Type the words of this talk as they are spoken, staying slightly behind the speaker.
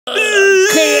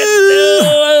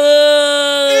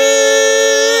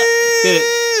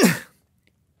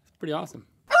pretty awesome.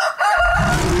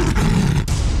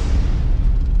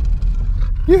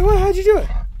 Yeah, well, how'd you do it?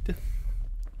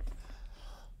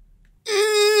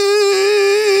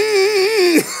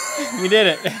 You did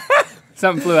it.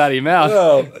 Something flew out of your mouth.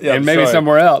 Oh, yeah, and maybe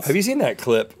somewhere else. Have you seen that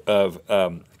clip of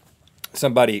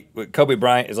somebody, Kobe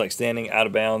Bryant is like standing out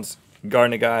of bounds,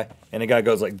 guarding a guy, and the guy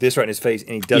goes like this right in his face,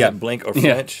 and he doesn't blink or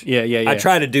flinch? Yeah. I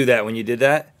tried to do that when you did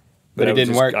that, but it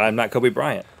didn't work. I'm not Kobe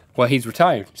Bryant. Well, he's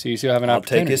retired, so you still have an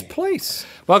opportunity. I'll take his place.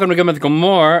 Welcome to Good Mythical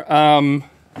More.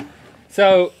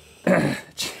 So,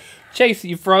 Chase,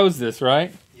 you froze this,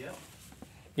 right? Yep.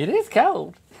 It is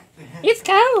cold. It's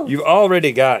cold. You've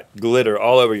already got glitter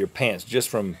all over your pants just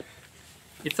from.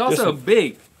 It's also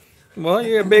big. Well,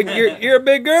 you're a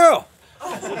big girl.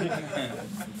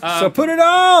 So put it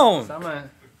on. So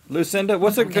Lucinda,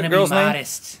 what's the girl's name?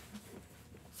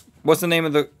 What's the name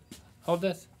of the? Hold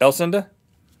this. Elcinda?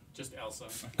 Just Elsa.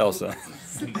 Elsa.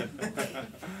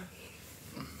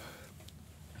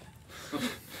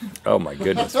 Oh my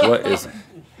goodness, what is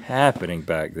happening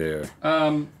back there?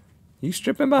 You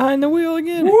stripping behind the wheel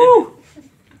again? Woo!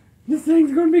 This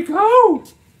thing's gonna be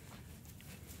cold.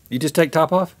 You just take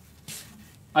top off?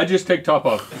 I just take top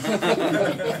off.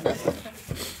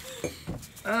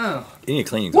 Oh. You need to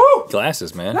clean your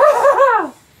glasses, man.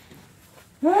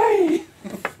 Hey!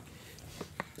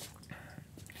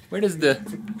 Where does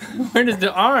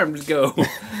the arms go?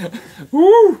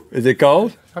 Woo! Is it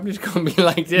cold? I'm just gonna be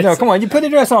like this. No, come on, you put the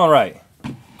dress on right.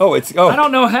 Oh, it's I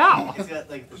don't know how. He's got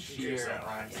like the sheer.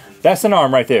 That's an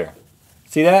arm right there.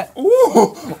 See that?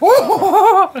 Ooh!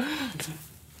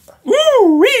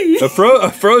 Ooh-wee! A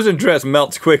frozen dress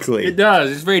melts quickly. It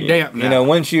does. It's very damp now. You know,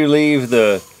 once you leave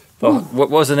the what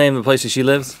was the name of the place that she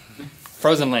lives?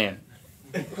 Frozen Land.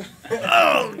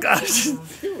 Oh gosh.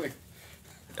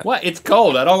 What? It's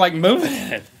cold. I don't like moving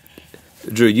it.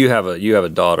 Drew, you have a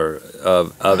daughter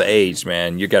of age,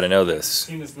 man. You got to know this. I've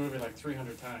seen this movie like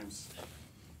 300 times.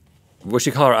 What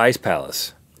you call her? Ice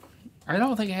Palace. I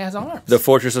don't think it has arms. The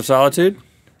Fortress of Solitude.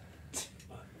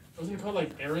 Wasn't it called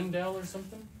like Arendelle or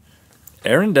something?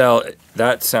 Arendelle.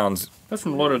 That sounds. That's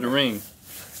from Lord of the Rings.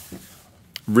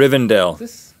 Rivendell.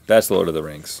 That's Lord of the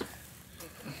Rings.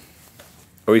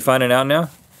 Are we finding out now?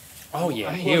 Oh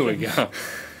yeah, here we go.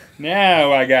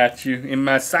 Now I got you in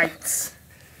my sights.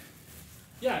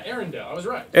 Yeah, Arendelle. I was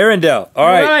right. Arendelle. All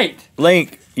right. Right.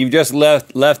 Link, you've just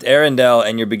left Arendelle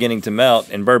and you're beginning to melt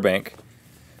in Burbank.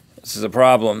 This is a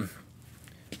problem.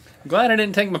 I'm glad I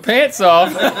didn't take my pants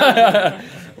off.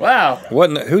 Wow.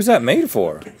 Who's that made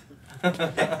for?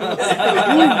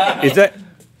 Is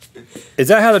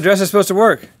that how the dress is supposed to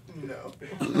work? No.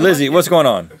 Lizzie, what's going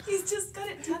on? He's just got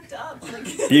it tucked up. Like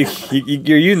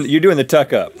You're doing the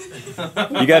tuck up.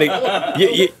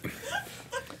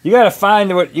 You gotta find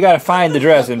the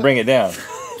dress and bring it down.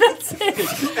 That's it.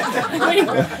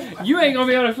 You ain't gonna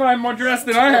be able to find more dress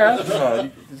than I have. No,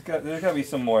 there's gotta be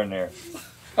some more in there.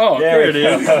 Oh, there it is.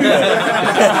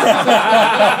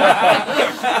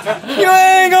 You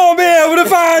ain't gonna be able to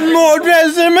find more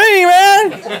dress than me,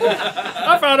 man.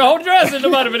 I found a whole dress in the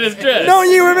bottom of this dress.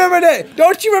 Don't you remember that?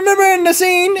 Don't you remember in the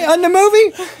scene in the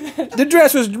movie? The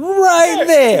dress was right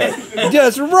there,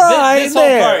 just right this whole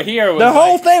there. part here was the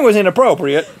whole like- thing was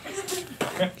inappropriate.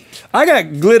 I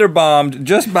got glitter bombed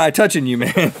just by touching you,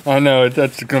 man. I know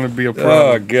that's gonna be a Oh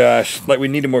problem. gosh, like we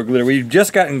needed more glitter. We've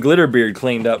just gotten glitter beard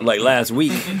cleaned up like last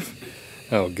week.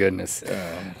 Oh goodness.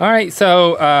 All right,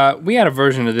 so we had a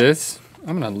version of this.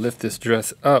 I'm gonna lift this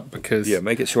dress up because Yeah,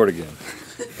 make it short again.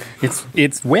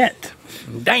 it's wet,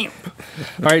 damp.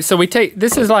 All right, so we take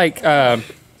this is like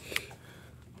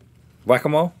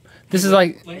Whack-a-mole? this is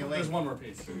like. There's one more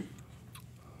piece.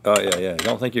 Oh yeah. I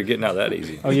don't think you're getting out that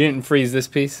easy. Oh, you didn't freeze this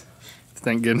piece?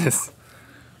 Thank goodness.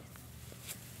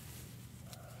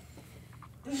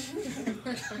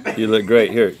 You look great.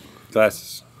 Here,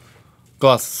 glasses.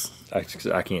 Glasses.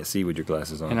 I can't see with your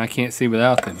glasses on. And I can't see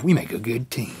without them. We make a good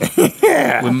team.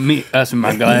 Yeah. With me, us and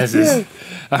my glasses.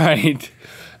 All right.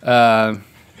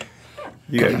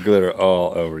 You got glitter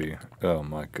all over you. Oh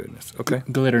my goodness. Okay.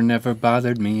 Glitter never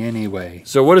bothered me anyway.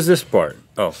 So what is this part?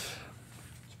 Oh.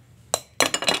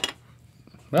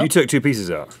 Well, You took 2 pieces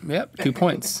out. Yep, 2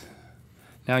 points.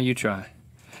 Now you try.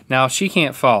 Now she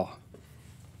can't fall.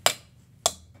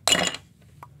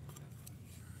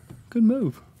 Good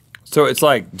move. So it's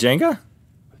like Jenga?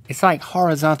 It's like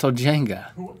horizontal Jenga.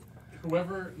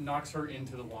 Whoever knocks her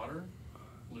into the water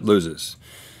Loses.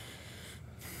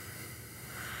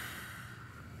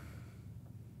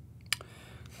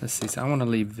 Let's see. So I want to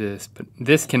leave this, but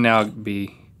this can now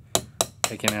be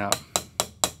taken out.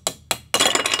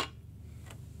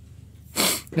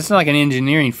 This is like an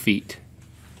engineering feat.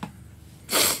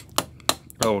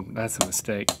 Oh, that's a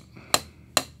mistake.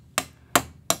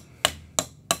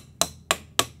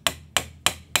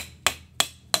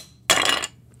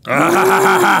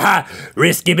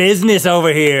 Risky business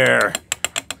over here.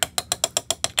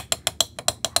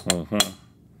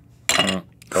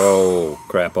 Oh,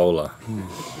 crapola.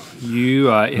 You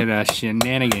are in a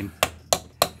shenanigan.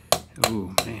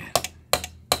 Ooh, man.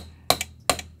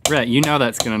 Rhett, you know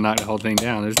that's going to knock the whole thing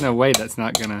down. There's no way that's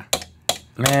not going to...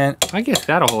 Man. I guess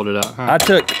that'll hold it up, huh?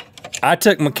 I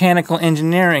took mechanical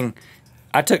engineering.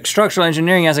 I took structural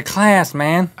engineering as a class,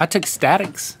 man. I took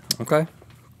statics. Okay.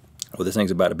 Well, this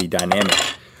thing's about to be dynamic.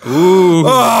 Ooh.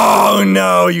 Oh,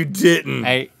 no, you didn't.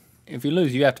 Hey, if you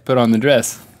lose, you have to put on the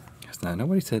dress. That's not,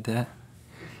 nobody said that.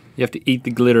 You have to eat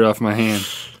the glitter off my hand.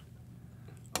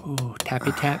 Oh,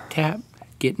 tappy tap tap.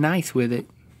 Get nice with it.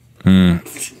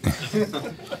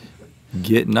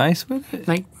 Get nice with it?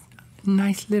 Like,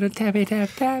 nice little tappy tap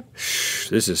tap.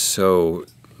 This is so,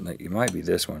 like, it might be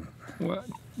this one. Well,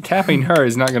 tapping her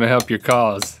is not going to help your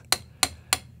cause.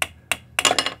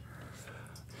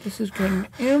 This is getting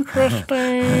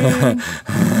interesting.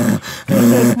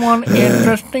 This is one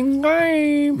interesting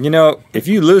game. You know, if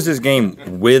you lose this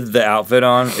game with the outfit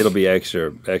on, it'll be extra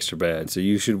bad. So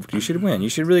you should win. You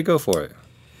should really go for it.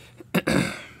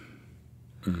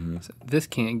 So this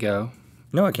can't go.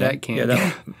 No, it can't. That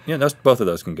can't. Yeah, both of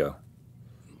those can go.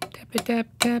 Tap it tap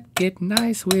tap. Get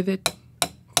nice with it.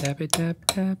 Tap it tap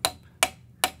tap.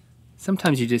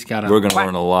 Sometimes you just gotta. We're gonna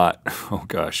learn a lot. Oh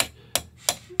gosh.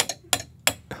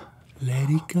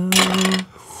 Let it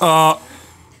go.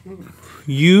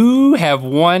 You have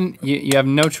one. You have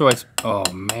no choice. Oh,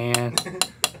 man.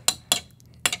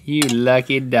 You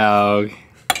lucky dog.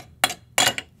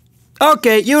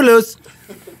 Okay, you lose.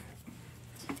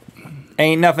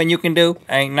 Ain't nothing you can do.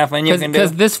 Ain't nothing you can do.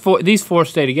 Because these four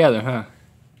stay together, huh?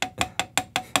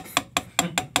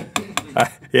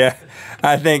 Yeah,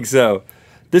 I think so.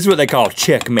 This is what they call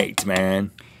checkmate,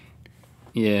 man.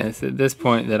 Yeah, it's at this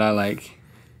point that I like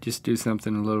just do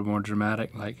something a little more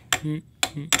dramatic, like.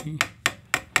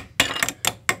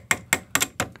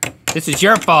 This is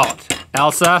your fault,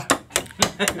 Elsa.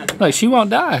 Look, she won't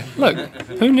die. Look,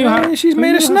 who knew how? She's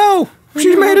made of snow.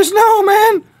 She's made of snow,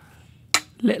 man.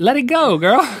 Let it go,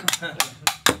 girl.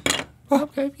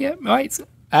 Okay, yeah, right.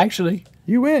 Actually,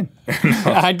 You win.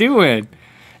 I do win.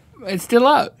 It's still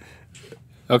up.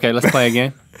 Okay, let's play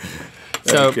again.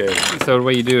 So, Okay. so the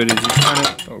way you do it is you turn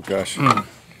it. Oh gosh.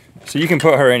 So you can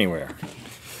put her anywhere.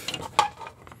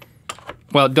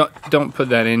 Well, don't put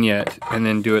that in yet, and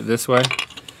then do it this way.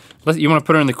 You want to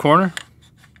put her in the corner?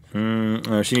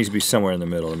 No, she needs to be somewhere in the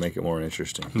middle to make it more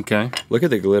interesting. Okay. Look at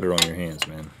the glitter on your hands,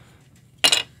 man.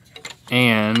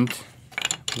 And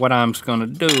what I'm just gonna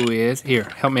do is here.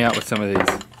 Help me out with some of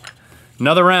these.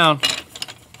 Another round.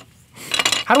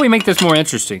 How do we make this more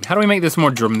interesting? How do we make this more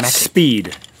dramatic?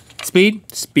 Speed.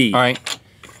 Speed? Speed. All right.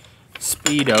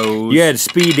 Speedos. You add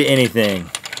speed to anything.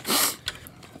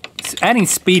 Adding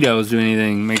Speedos to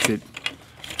anything makes it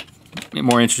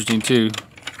more interesting too,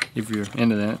 if you're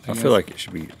into that. I feel like it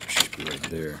should be right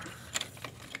there.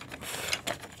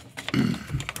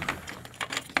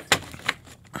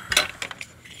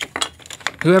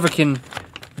 Whoever can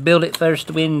build it first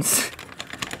wins.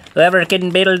 Whoever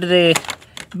can build the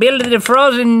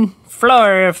frozen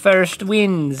floor first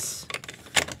wins.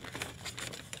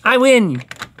 I win.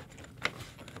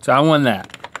 So I won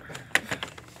that.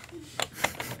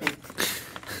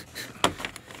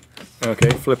 Okay,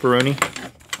 flipperoni.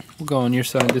 We'll go on your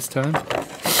side this time.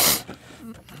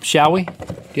 Shall we? Do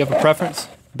you have a preference?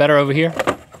 Better over here?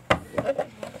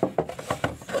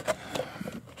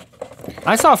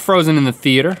 I saw Frozen in the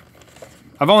theater.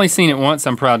 I've only seen it once,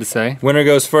 I'm proud to say. Winner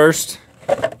goes first.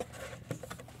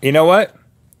 You know what?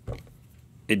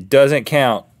 It doesn't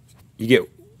count. You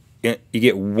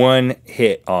get one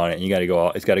hit on it. You got to go.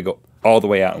 It's got to go all the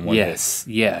way out in one hit.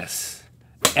 Yes.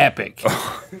 Epic.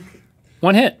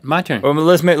 One hit. My turn. Well,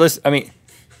 I mean,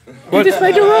 You just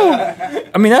made the rule.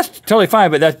 I mean, that's totally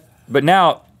fine. But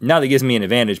now that gives me an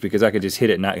advantage because I could just hit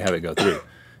it and not have it go through.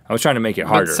 I was trying to make it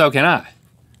harder. But so can I.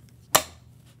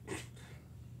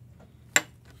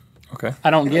 Okay.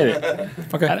 I don't get it.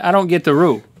 Okay. I don't get the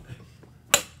rule.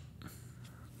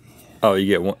 Oh, you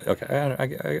get one. Okay, I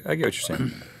get what you're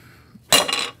saying.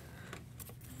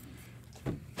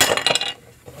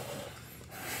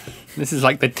 This is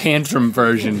like the tantrum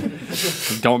version.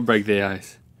 Don't break the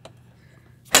ice.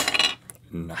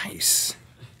 Nice.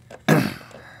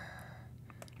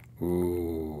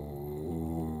 Ooh,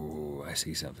 I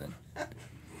see something.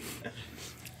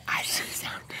 I see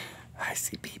something. I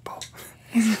see people.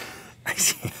 I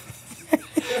see.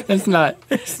 That's not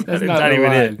That's not not the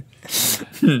even line.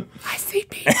 it. I see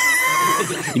people.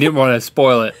 You didn't want to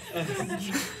spoil it.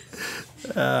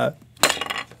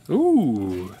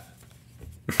 Ooh.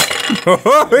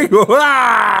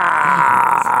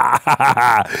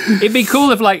 It'd be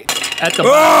cool if, like, at the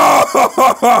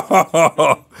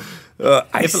bottom.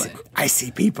 I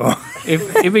see people.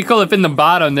 It'd be cool if in the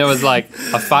bottom there was, like,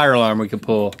 a fire alarm we could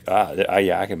pull.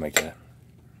 Yeah, I can make that.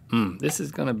 This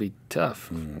is going to be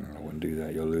tough. I wouldn't do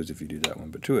that. You'll lose if you do that one,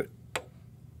 but do it.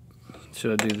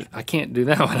 Should I do that? I can't do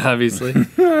that one, obviously.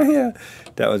 Yeah,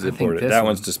 that was important. That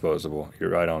one. one's disposable. You're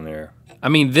right on there. I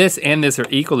mean, this and this are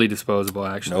equally disposable,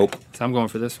 actually. Nope. So I'm going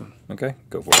for this one. Okay,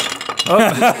 go for it.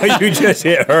 Oh. You just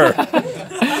hit her.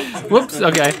 Whoops,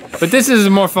 okay. But this is a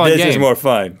more fun game. This is more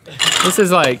fun. This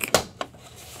is like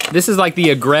the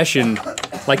aggression,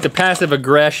 like the passive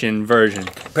aggression version.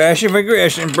 Passive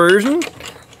aggression version.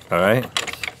 All right.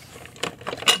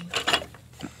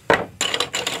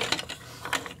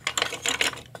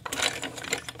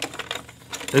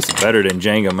 This is better than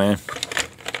Jenga, man.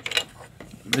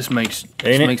 This makes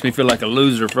me feel like a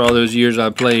loser for all those years I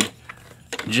played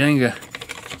Jenga.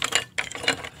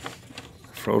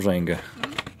 Frozenga.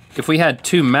 If we had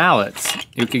 2 mallets,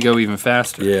 it could go even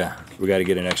faster. Yeah, we got to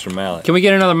get an extra mallet. Can we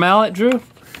get another mallet, Drew? Nope.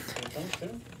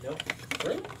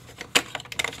 Really?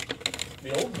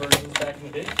 The old versions back in the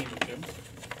day, Jim.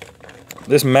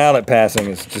 This mallet passing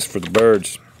is just for the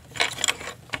birds.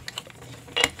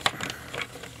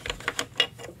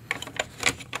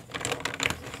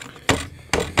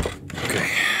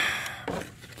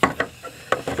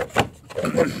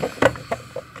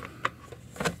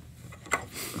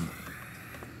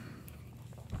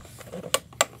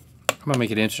 I'm gonna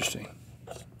make it interesting.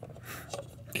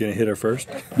 Can I hit her first?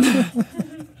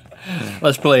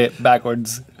 Let's play it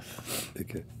backwards.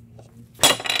 Okay.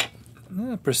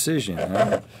 Precision,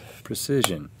 huh?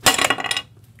 Precision.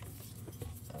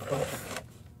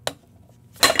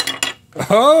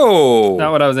 Oh!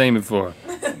 Not what I was aiming for.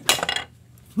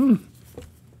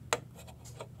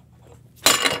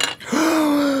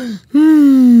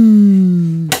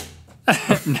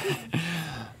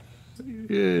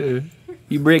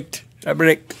 You bricked. I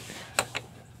bricked.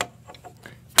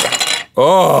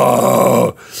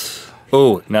 Oh!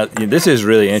 Oh, now this is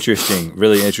really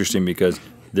interesting because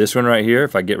this one right here,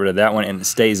 if I get rid of that one and it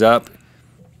stays up,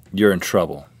 you're in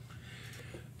trouble.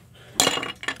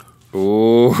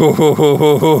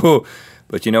 Oh,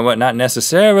 but you know what? Not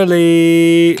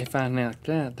necessarily. If I knock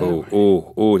that.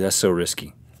 Oh, that's so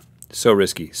risky. So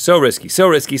risky, so risky, so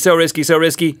risky, so risky, so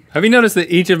risky. Have you noticed that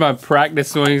each of my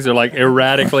practice swings are like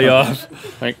erratically off?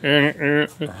 Like, all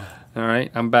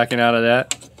right, I'm backing out of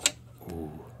that.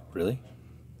 Ooh, really?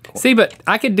 See, but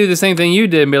I could do the same thing you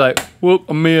did and be like, whoop,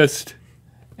 I missed,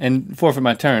 and forfeit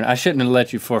my turn. I shouldn't have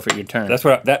let you forfeit your turn.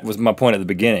 That was my point at the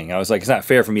beginning. I was like, it's not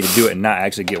fair for me to do it and not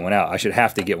actually get one out. I should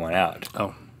have to get one out.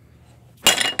 Oh.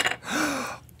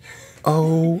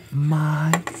 Oh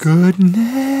my goodness.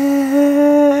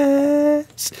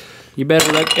 You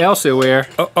better look elsewhere.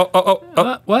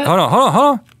 Oh. What? Hold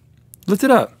on. Lift it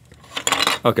up.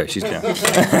 Okay, she's down.